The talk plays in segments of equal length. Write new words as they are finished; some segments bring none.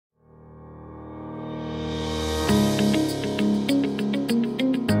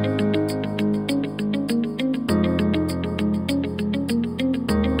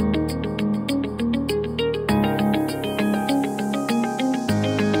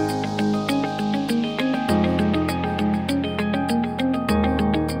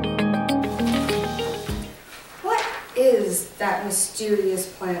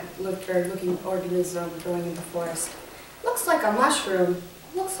mysterious looking organism growing in the forest. Looks like a mushroom,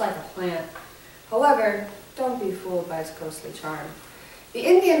 looks like a plant. However, don't be fooled by its ghostly charm. The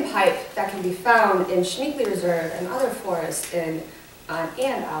Indian pipe that can be found in Schneekly Reserve and other forests in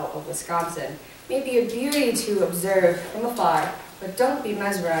and out of Wisconsin may be a beauty to observe from afar, but don't be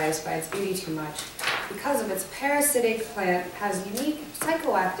mesmerized by its beauty too much. Because of its parasitic plant has unique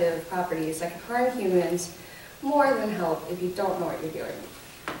psychoactive properties that can harm humans more than help if you don't know what you're doing.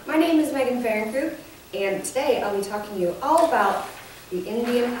 My name is Megan Fahrenkroot, and today I'll be talking to you all about the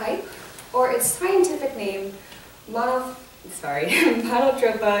Indian pipe, or its scientific name, Monotropa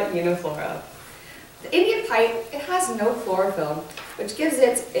uniflora. The Indian pipe, it has no chlorophyll, which gives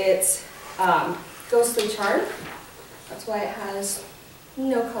it its ghostly charm. That's why it has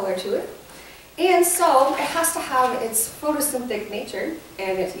no color to it. And so it has to have its photosynthetic nature,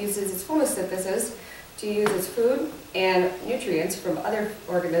 and it uses its photosynthesis to use its food and nutrients from other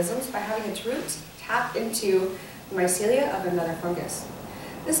organisms by having its roots tap into the mycelia of another fungus.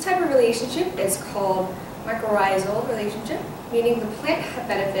 This type of relationship is called mycorrhizal relationship, meaning the plant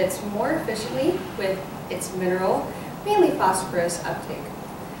benefits more efficiently with its mineral, mainly phosphorus, uptake,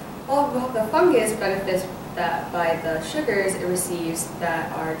 while the fungus benefits by the sugars it receives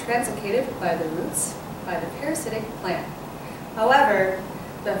that are translocated by the roots by the parasitic plant. However,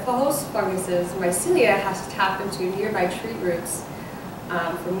 the host fungus's mycelia has to tap into nearby tree roots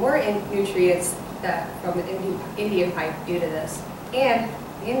for more nutrients from the Indian pipe due to this. And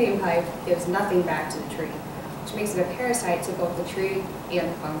the Indian pipe gives nothing back to the tree, which makes it a parasite to both the tree and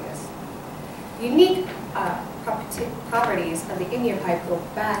the fungus. The unique properties of the Indian pipe go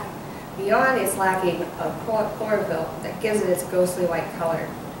back beyond its lacking of chlorophyll that gives it its ghostly white color.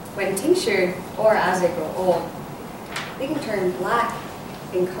 When tinctured, or as they grow old, they can turn black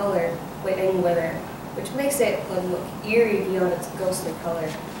in color and wither, which makes it look eerie beyond its ghostly color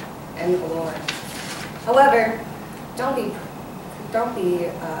and allure. However, don't be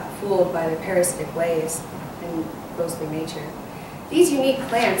fooled by their parasitic ways and ghostly nature. These unique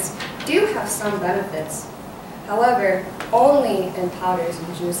plants do have some benefits. However, only in powders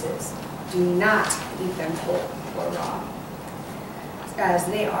and juices. Do not eat them whole or raw, as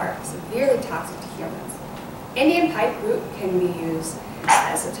they are severely toxic to humans. Indian pipe root can be used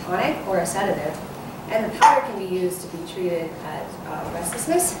as a tonic or a sedative, and the powder can be used to be treated as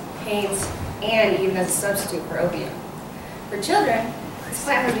restlessness, pains, and even as a substitute for opium. For children, this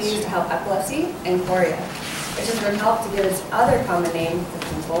plant has been used to help epilepsy and chorea, which has been helped to give its other common name, the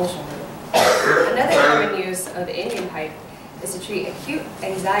convulsion root. Another common use of the Indian pipe is to treat acute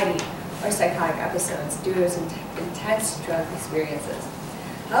anxiety or psychotic episodes due to its intense drug experiences.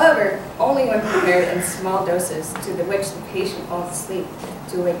 However, only when prepared in small doses to which the patient falls asleep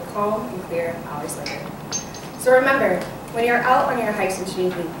to awake calm and clear hours later. So remember, when you're out on your hikes in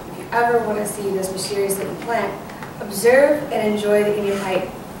Schneekly, if you ever want to see this mysterious looking plant, observe and enjoy the Indian pipe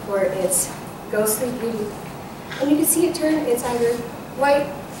for its ghostly beauty. And you can see it turn its either white,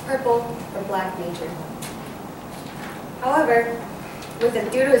 purple, or black nature. However, due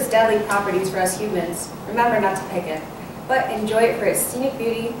to its deadly properties for us humans, remember not to pick it, but enjoy it for its scenic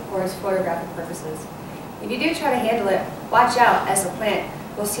beauty or its photographic purposes. If you do try to handle it, watch out, as the plant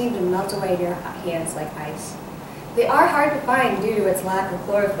will seem to melt away in your hands like ice. They are hard to find due to its lack of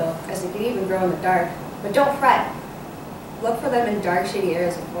chlorophyll, as they can even grow in the dark, but don't fret. Look for them in dark, shady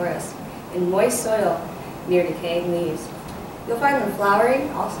areas of forests, in moist soil near decaying leaves. You'll find them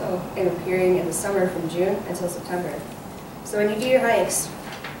flowering also and appearing in the summer from June until September. So when you do your hikes,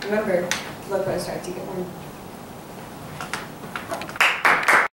 remember to look when it starts to get warm.